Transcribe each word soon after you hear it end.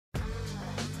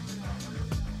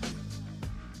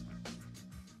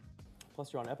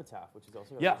plus you're on Epitaph, which is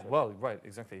also Yeah, well, right,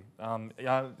 exactly.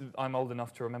 Yeah, I'm old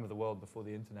enough to remember the world before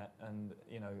the internet, and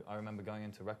I remember going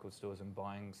into record stores and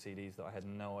buying CDs that I had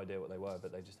no idea what they were,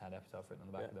 but they just had Epitaph written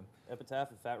on the back of them. Epitaph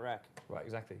and Fat Wreck. Right,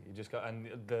 exactly. You just got, and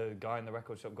the guy in the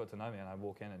record shop got to know me, and I'd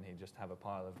walk in and he'd just have a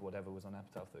pile of whatever was on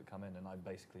Epitaph that would come in, and I'd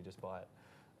basically just buy it.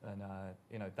 And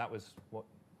that was what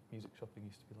music shopping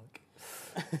used to be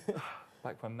like.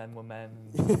 Back when men were men,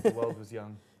 and the world was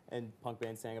young. And punk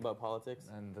bands sang about politics.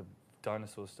 And the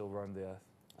dinosaurs still roamed the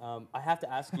earth. I have to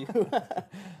ask you, it was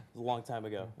a long time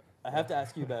ago. I have to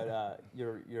ask you about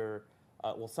your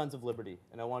Sons of Liberty,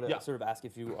 and I want to sort of ask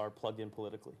if you are plugged in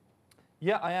politically.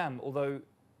 Yeah, I am, although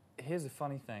here's a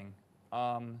funny thing.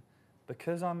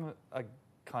 Because I'm a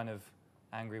kind of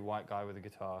angry white guy with a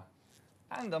guitar,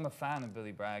 and I'm a fan of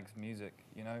Billy Bragg's music,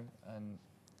 and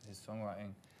his songwriting,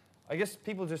 I guess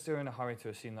people just are in a hurry to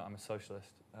assume that I'm a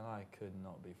socialist, and I could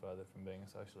not be further from being a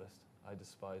socialist. I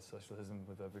despise socialism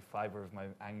with every fiber of my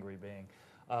angry being.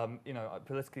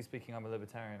 Politically speaking, I'm a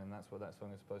libertarian, and that's what that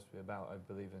song is supposed to be about. I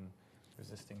believe in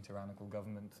resisting tyrannical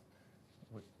government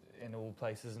in all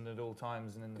places and at all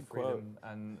times, and in the freedom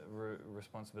and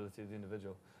responsibility of the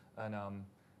individual. And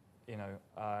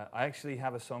I actually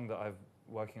have a song that I'm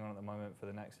working on at the moment for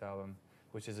the next album,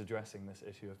 which is addressing this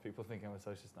issue of people thinking I'm a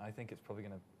socialist. And I think it's probably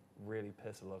going to really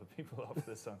piss a lot of people off,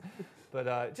 this song.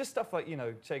 But just stuff like,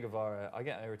 Che Guevara. I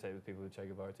get irritated with people with Che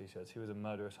Guevara t-shirts. He was a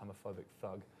murderous, homophobic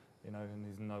thug, and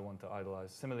he's no one to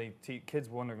idolize. Similarly, kids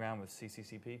wandering around with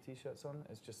CCCP t-shirts on,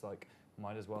 it's just like,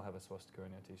 might as well have a swastika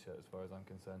in your t-shirt as far as I'm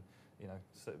concerned.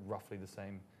 So roughly the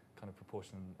same kind of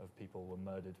proportion of people were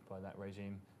murdered by that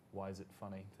regime. Why is it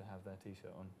funny to have their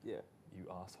t-shirt on? Yeah. You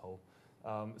asshole.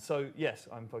 So yes,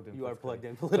 I'm plugged in. You are plugged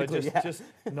in politically, but just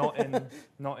not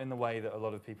in the way that a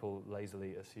lot of people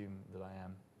lazily assume that I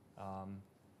am.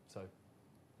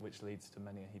 Which leads to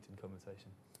many a heated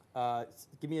conversation.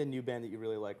 Give me a new band that you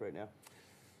really like right now.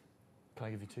 Can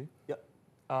I give you two? Yep.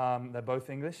 They're both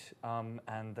English,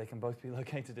 and they can both be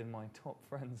located in my top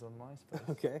friends on MySpace.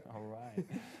 Okay. All right.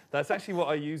 That's actually what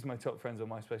I use my top friends on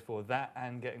MySpace for. That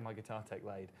and getting my guitar tech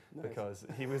laid, because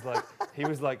he was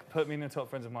like, put me in the top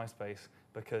friends of MySpace,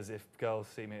 because if girls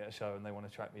see me at a show and they want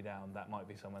to track me down, that might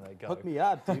be somewhere they go. Hook me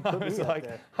up, dude. Put me up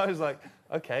there. I was like,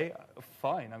 okay,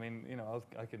 fine. I mean,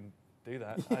 I can do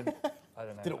that. I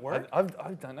don't know. Did it work? I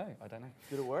don't know.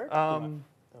 Did it work?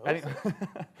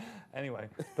 Anyway,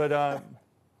 but.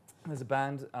 There's a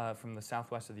band from the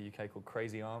southwest of the UK called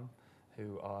Crazy Arm,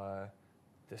 who are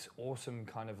this awesome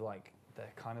kind of like,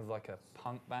 they're kind of like a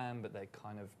punk band, but they're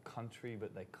kind of country,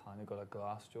 but they kind of got a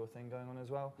Glassjaw thing going on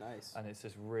as well. Nice. And it's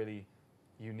this really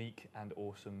unique and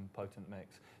awesome, potent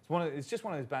mix. It's just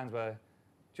one of those bands where,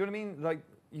 do you know what I mean? Like,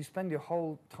 you spend your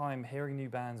whole time hearing new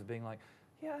bands and being like,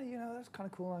 yeah, that's kind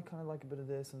of cool. I kind of like a bit of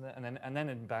this and that. And then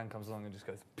a band comes along and just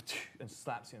goes and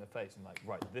slaps you in the face and like,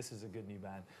 right, this is a good new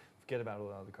band. Forget about all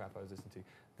the other crap I was listening to.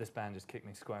 This band just kicked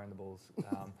me square in the balls.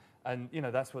 And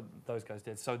that's what those guys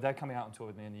did. So they're coming out on tour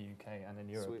with me in the UK and in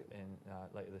Europe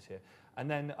later this year. And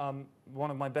then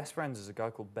one of my best friends is a guy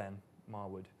called Ben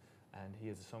Marwood, and he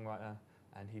is a songwriter,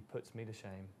 and he puts me to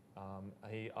shame.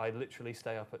 I literally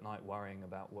stay up at night worrying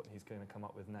about what he's going to come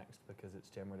up with next, because it's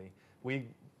generally, we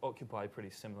occupy pretty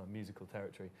similar musical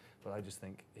territory, but I just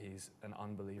think he's an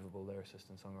unbelievable lyricist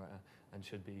and songwriter and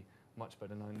should be much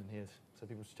better known than he is. So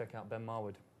people should check out Ben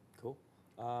Marwood. Cool.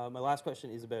 My last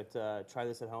question is about Try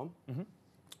This at Home. Mm-hmm.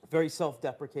 Very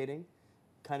self-deprecating,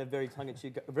 kind of very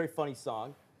tongue-in-cheek, a very funny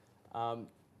song.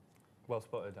 Well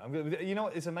spotted.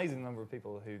 It's amazing the number of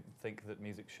people who think that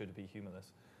music should be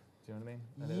humorless. Do you know what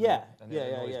I mean? Yeah.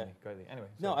 Me greatly. Anyway.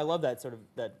 No, I love that sort of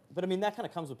that. But I mean, that kind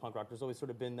of comes with punk rock. There's always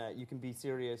sort of been that you can be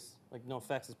serious. Like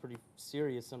NoFX is pretty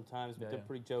serious sometimes, but they're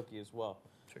pretty jokey as well.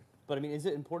 True. But I mean, is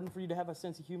it important for you to have a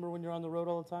sense of humor when you're on the road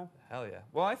all the time? Hell yeah.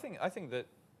 Well, I think that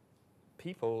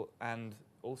people and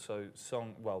also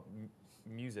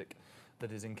music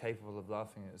that is incapable of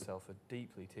laughing at itself are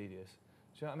deeply tedious.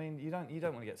 Do you know what I mean? You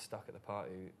don't want to get stuck at the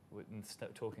party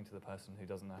talking to the person who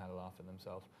doesn't know how to laugh at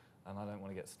themselves. And I don't want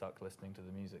to get stuck listening to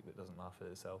the music that doesn't laugh at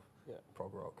itself. Yeah.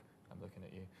 Prog rock. I'm looking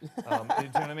at you. Do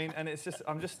you know what I mean? And it's just,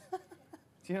 do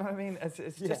you know what I mean?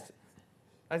 It's just,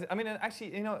 I mean,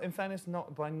 actually, in fairness,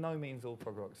 not by no means all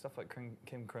prog rock. Stuff like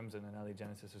Kim Crimson and Ellie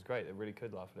Genesis was great. It really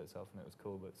could laugh at itself and it was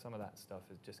cool, but some of that stuff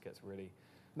just gets really...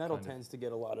 Metal tends to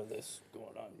get a lot of this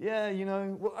going on. Yeah,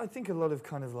 well, I think a lot of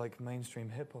kind of like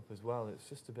mainstream hip-hop as well. It's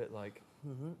just a bit like...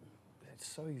 Mm-hmm. It's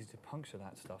so easy to puncture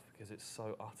that stuff because it's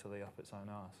so utterly up its own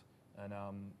arse. And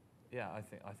I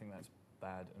think that's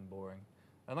bad and boring.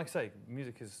 And like I say,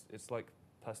 music it's like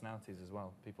personalities as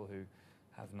well. People who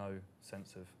have no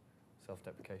sense of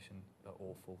self-deprecation are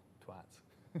awful twats.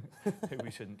 who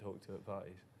we shouldn't talk to at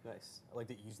parties. Nice. I like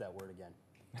that you use that word again.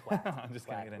 Twat. I'm just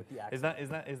Twat getting it with the in.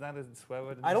 accent. Is that a swear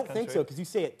word in I this don't think country? so, because you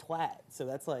say it twat, so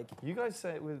that's like You guys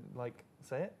say it with, like,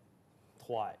 say it?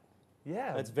 twat.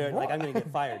 Yeah. That's very, what? like, I'm going to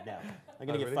get fired now. I'm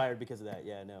going to get really? fired because of that.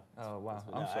 Yeah, no. Oh, wow.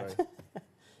 That's I'm what- sorry.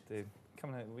 Dude,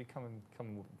 come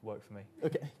and work for me.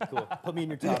 Okay, cool. Put me in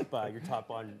your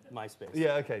top on MySpace.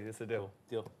 Yeah, okay, that's a deal.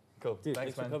 Deal. Cool. Dude,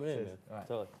 Thanks, for man. coming in, Cheers. man. All right.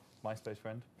 Totally. MySpace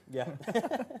friend. Yeah.